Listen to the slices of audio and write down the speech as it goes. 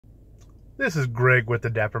This is Greg with the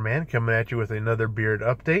Dapper Man coming at you with another beard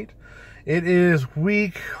update. It is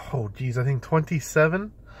week, I think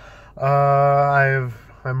 27. I'm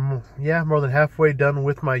more than halfway done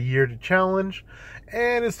with my year to challenge,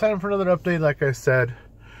 and it's time for another update. Like I said,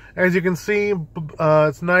 as you can see,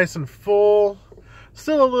 it's nice and full.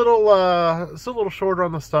 Still a little shorter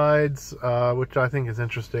on the sides, which I think is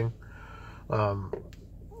interesting.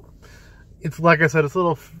 It's like I said, it's a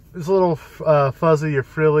little fuzzy or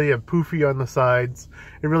frilly and poofy on the sides.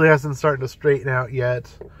 It really hasn't started to straighten out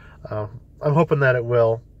yet. I'm hoping that it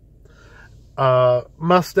will.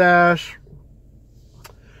 Mustache,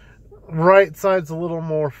 right side's a little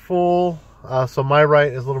more full. So my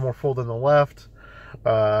right is a little more full than the left.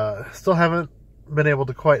 Still haven't been able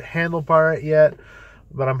to quite handlebar it yet,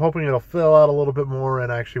 but I'm hoping it'll fill out a little bit more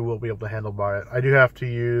and actually will be able to handlebar it. I do have to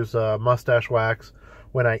use mustache wax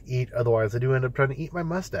when I eat, otherwise I do end up trying to eat my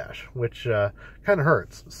mustache, which kind of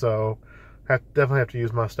hurts. So I definitely have to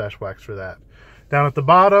use mustache wax for that. Down at the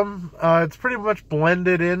bottom, it's pretty much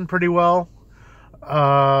blended in pretty well.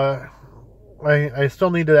 I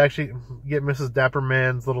still need to actually get Mrs. Dapper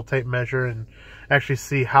Man's little tape measure and actually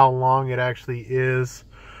see how long it actually is.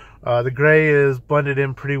 The gray is blended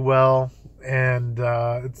in pretty well, and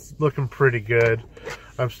it's looking pretty good.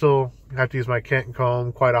 I'm still have to use my Kent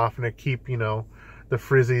comb quite often to keep, the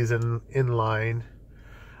frizzies in line.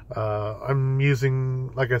 I'm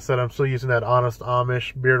using, like I said, I'm still using that Honest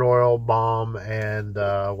Amish beard oil, balm, and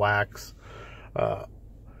wax.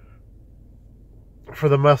 For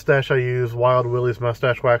the mustache, I use Wild Willie's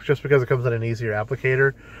mustache wax just because it comes in an easier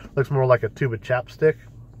applicator. Looks more like a tube of chapstick.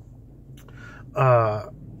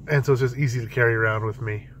 And so it's just easy to carry around with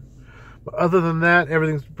me. But other than that,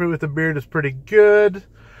 everything's with the beard is pretty good.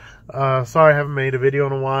 Sorry I haven't made a video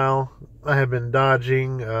in a while. I have been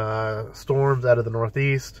dodging storms out of the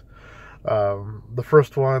Northeast. The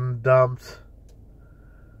first one dumped,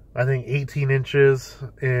 I think, 18 inches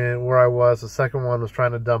in where I was. The second one was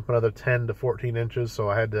trying to dump another 10 to 14 inches,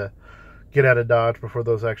 so I had to get out of Dodge before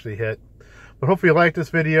those actually hit. But hopefully you like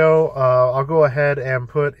this video. I'll go ahead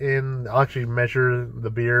and I'll actually measure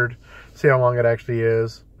the beard, see how long it actually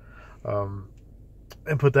is,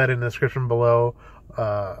 and put that in the description below.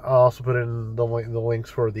 I'll also put in the links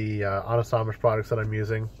for the Honest Amish products that I'm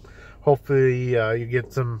using. Hopefully you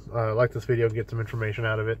get some, like this video, and get some information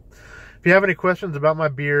out of it. If you have any questions about my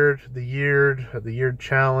beard, the year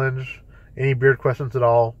challenge, any beard questions at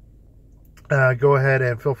all, go ahead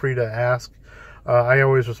and feel free to ask. I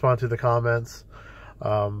always respond to the comments.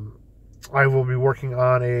 I will be working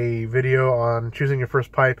on a video on choosing your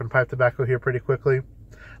first pipe and pipe tobacco here pretty quickly.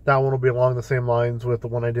 That one will be along the same lines with the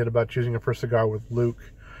one I did about choosing your first cigar with Luke.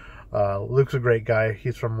 Luke's a great guy.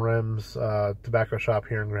 He's from Rem's Tobacco Shop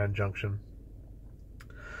here in Grand Junction.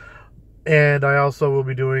 And I also will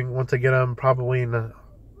be doing, once I get them, probably in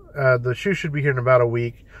the shoe should be here in about a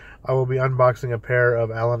week, I will be unboxing a pair of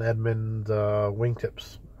Alan Edmonds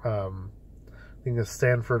wingtips. I think it's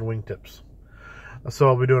Stanford wingtips. So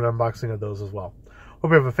I'll be doing an unboxing of those as well. Hope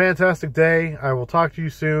you have a fantastic day. I will talk to you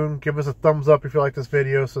soon. Give us a thumbs up if you like this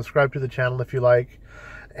video. Subscribe to the channel if you like.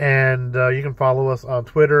 And you can follow us on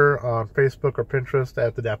Twitter, on Facebook, or Pinterest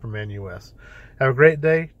at the Dapper Man US. Have a great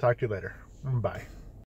day. Talk to you later. Bye.